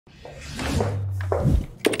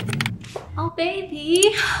Oh,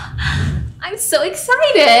 baby. I'm so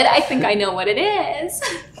excited. I think I know what it is.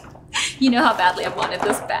 You know how badly I've wanted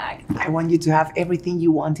this bag. I want you to have everything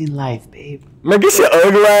you want in life, babe. Man, get your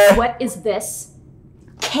ugly. What is this?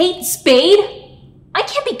 Kate Spade? I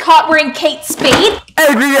can't be caught wearing Kate Spade. Hey,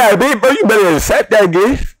 agree, yeah, babe, bro, you better accept that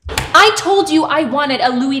gift. I told you I wanted a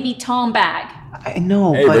Louis Vuitton bag. I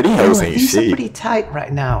know, hey, but things are pretty tight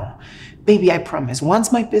right now. Baby, I promise,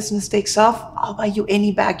 once my business takes off, I'll buy you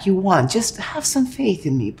any bag you want. Just have some faith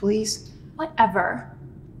in me, please. Whatever.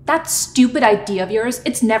 That stupid idea of yours,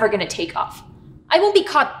 it's never gonna take off. I won't be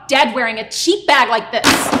caught dead wearing a cheap bag like this.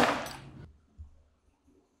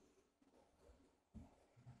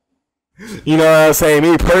 You know what I'm saying?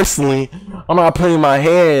 Me personally, I'm not putting my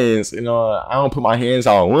hands, you know, I don't put my hands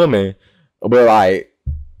on women, but like,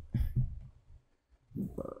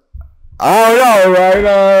 I don't know, right? You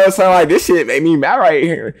know what I'm saying? Like, this shit make me mad right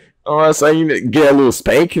here. You know what I'm saying? You need to get a little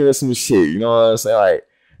spanking or some shit. You know what I'm saying? Like,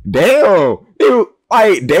 damn. Dude,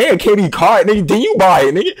 like, damn, Katie caught, nigga. Then you buy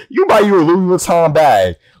it, nigga. You buy you a Louis Vuitton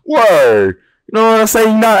bag. Word. You know what I'm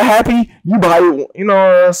saying? You not happy? You buy it. You know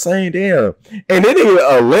what I'm saying? Damn. And then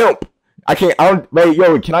nigga a limp. Wait,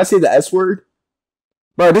 yo, can I say the S word?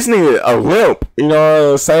 Bro, this nigga a limp. You know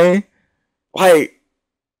what I'm saying? Like,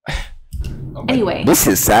 anyway, this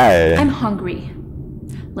is sad. I'm hungry.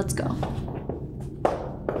 Let's go.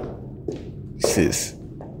 Sis.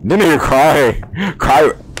 Then nigga cry.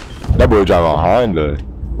 That boy drive a Honda.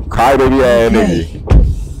 Cry baby ass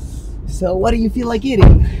nigga. So what do you feel like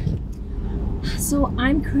eating? So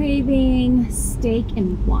I'm craving steak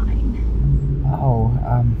and wine. Oh,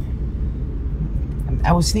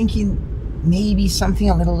 I was thinking maybe something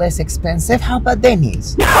a little less expensive. How about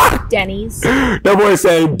Denny's? Denny's? That boy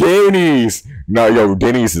saying Denny's. No, yo,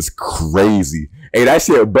 Denny's is crazy. Hey, that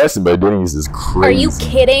shit busting, but Denny's is crazy. Are you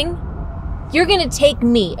kidding? You're gonna take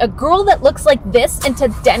me, a girl that looks like this, into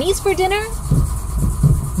Denny's for dinner?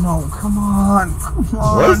 No, come on.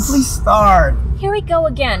 What? Please start. Here we go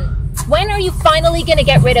again. When are you finally gonna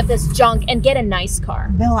get rid of this junk and get a nice car?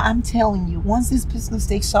 Bella, I'm telling you, once this business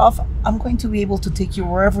takes off, I'm going to be able to take you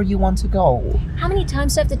wherever you want to go. How many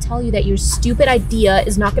times do I have to tell you that your stupid idea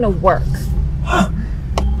is not gonna work?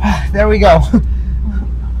 There we go.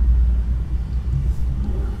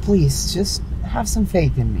 Please, just have some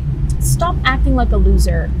faith in me. Stop acting like a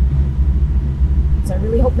loser. Because I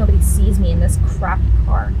really hope nobody sees me in this crappy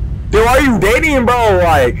car. Then why are you dating, bro?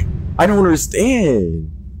 Like, I don't understand.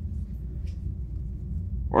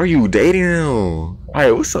 Why are you dating him?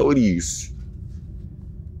 Alright, what's up with these?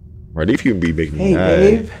 Bro, these people be making me mad.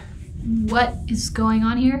 Hey, babe. What is going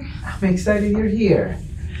on here? I'm excited you're here.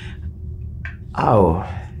 Oh,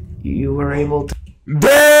 you were able to...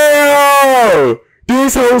 Damn!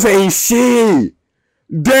 These hoes ain't shit.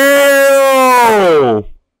 Damn!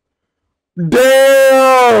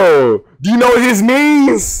 Damn! Do you know what this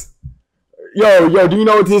means? Yo, do you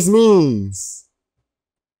know what this means?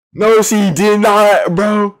 No, she did not,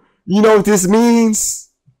 bro. You know what this means?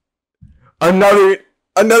 Another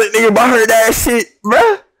nigga bought her that shit, bro.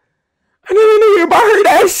 Another nigga bought her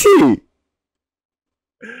that shit.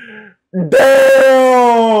 Damn!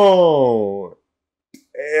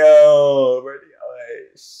 Yo, bro.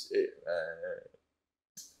 Shit,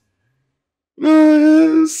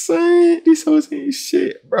 man. These hoes ain't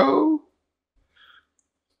shit, bro.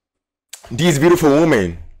 These beautiful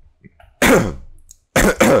women.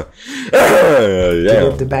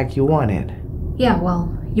 get the bag you wanted. Yeah,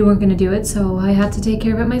 well, you weren't gonna do it, so I had to take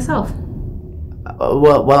care of it myself.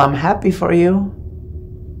 Well, I'm happy for you.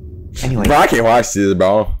 Anyway. Bro, I can't watch this,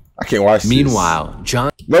 bro. I can't watch this. Meanwhile,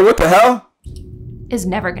 John... Wait, what the hell? Is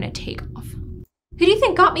never gonna take off. Who do you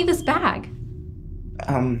think got me this bag?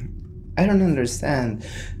 I don't understand.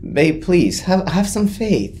 Babe, please, have some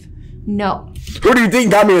faith. No. Who do you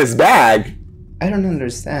think got me this bag? I don't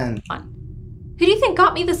understand. Who do you think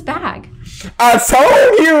got me this bag? I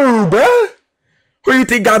told you, bruh. Who do you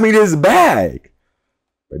think got me this bag?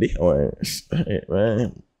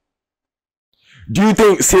 Man. Do you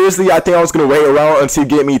think, seriously, I think I was going to wait around until you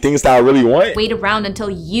get me things that I really want? Wait around until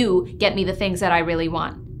you get me the things that I really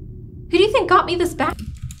want. Who do you think got me this bag?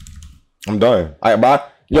 I'm done. All right, bye.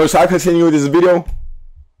 Yo, should I continue with this video?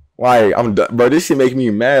 Like, I'm done. Bro, this shit make me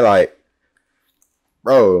mad. Like,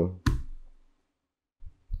 bro.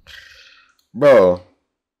 Bro,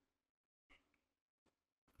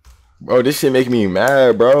 this shit make me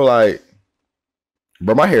mad, bro. Like,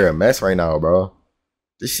 bro, my hair a mess right now, bro.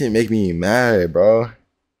 This shit make me mad, bro.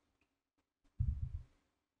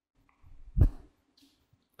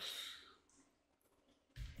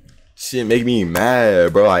 Shit make me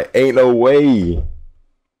mad, bro. Like, ain't no way.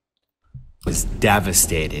 was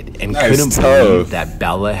devastated and That's couldn't tough. believe that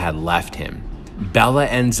Bella had left him. Bella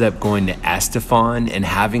ends up going to Estefan and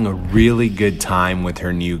having a really good time with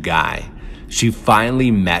her new guy. She finally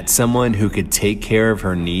met someone who could take care of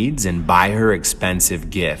her needs and buy her expensive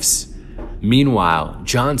gifts. Meanwhile,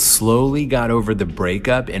 John slowly got over the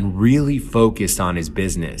breakup and really focused on his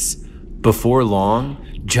business. Before long,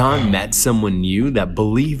 John met someone new that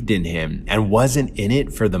believed in him and wasn't in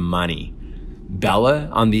it for the money. Bella,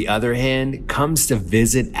 on the other hand, comes to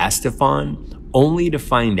visit Estefan only to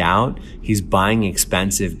find out he's buying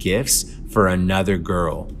expensive gifts for another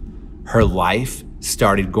girl. Her life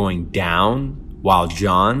started going down while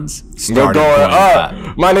John's started going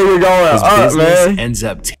up. My nigga going His up, business man. ends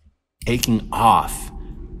up taking off.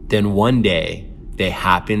 Then one day, they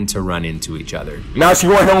happen to run into each other. Now she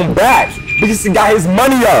want him back because he got his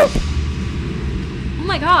money up. Oh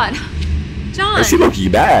my god. John. And she look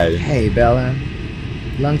bad. Hey, Bella.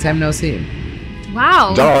 Long time no see.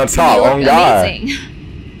 Wow. John on top, You look on God.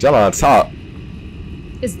 amazing. John on top.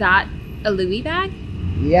 Is that a Louis bag?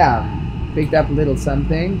 Yeah. Picked up a little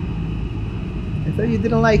something. I thought you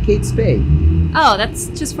didn't like Kate Spade. Oh, that's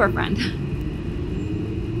just for a friend.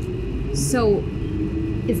 So,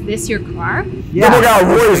 is this your car? Yeah. Double got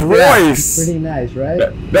Royce Royce. Pretty nice,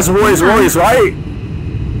 right? That's Royce Royce, right?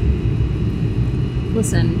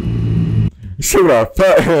 Listen, She would have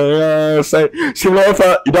fuck. You know what I'm saying? She would have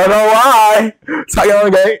fuck. You don't know why. Talk your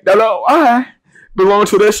own game. Don't know why. Belong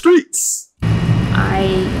to the streets.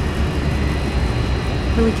 I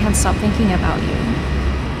really can't stop thinking about you.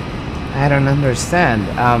 I don't understand.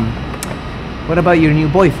 What about your new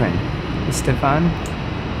boyfriend? Stefan?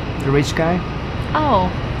 The rich guy? Oh,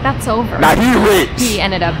 that's over. Now he rich. He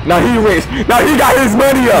ended up. Now he rich. Now he got his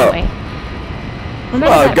money up. Anyway. Remember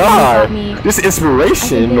Oh that God. ring you got me? This I've been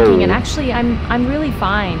inspiration. thinking, and actually, I'm really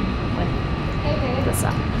fine with this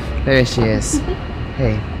up. There she is.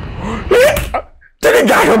 Hey. Then he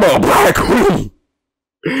got him a black queen.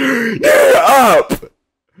 Yeah, up.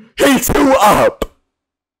 He too up.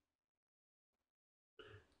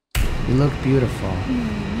 You look beautiful.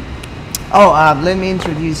 Oh, let me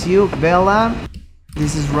introduce you, Bella.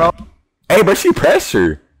 This is Rose. Hey, but she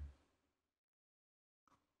pressure.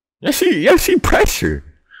 Yeah, she pressure.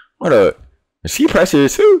 What up? She pressure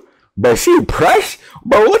too. But she press.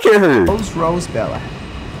 Bro, look at her. Rose Bella.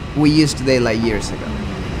 We used to date like years ago.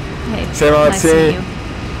 Hey, Say what I'm nice to meet saying.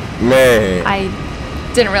 you. Man.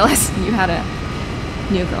 I didn't realize you had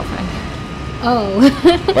a new girlfriend. Oh.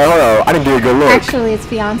 Wait, hold on. I didn't get a good look. Actually, it's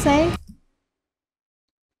fiance.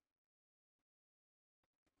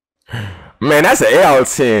 Man, that's an 8 out of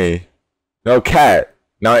 10. No cat.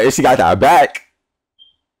 Now, if she got that back,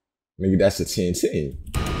 maybe that's a 10-10.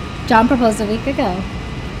 John proposed a week ago.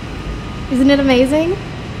 Isn't it amazing?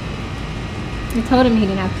 I told him he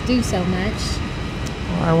didn't have to do so much.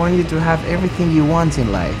 Well, I want you to have everything you want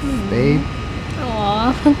in life, babe.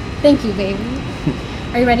 Aw, thank you, baby.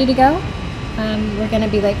 Are you ready to go? We're gonna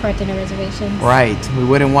be late for our dinner reservations. Right. We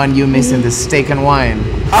wouldn't want you missing the steak and wine.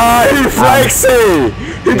 Ah, he flexing.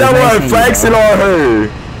 He done nice one meeting flexing you. on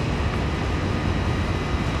her.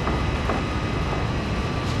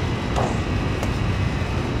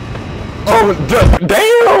 Oh,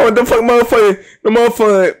 damn! The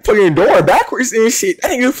motherfucker fucking door backwards and shit.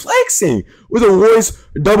 That nigga flexing with a voice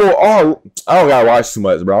double R. I don't gotta watch too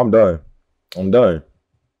much, bro. I'm done.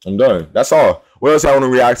 That's all. What else I want to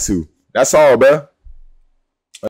react to? That's all, bro.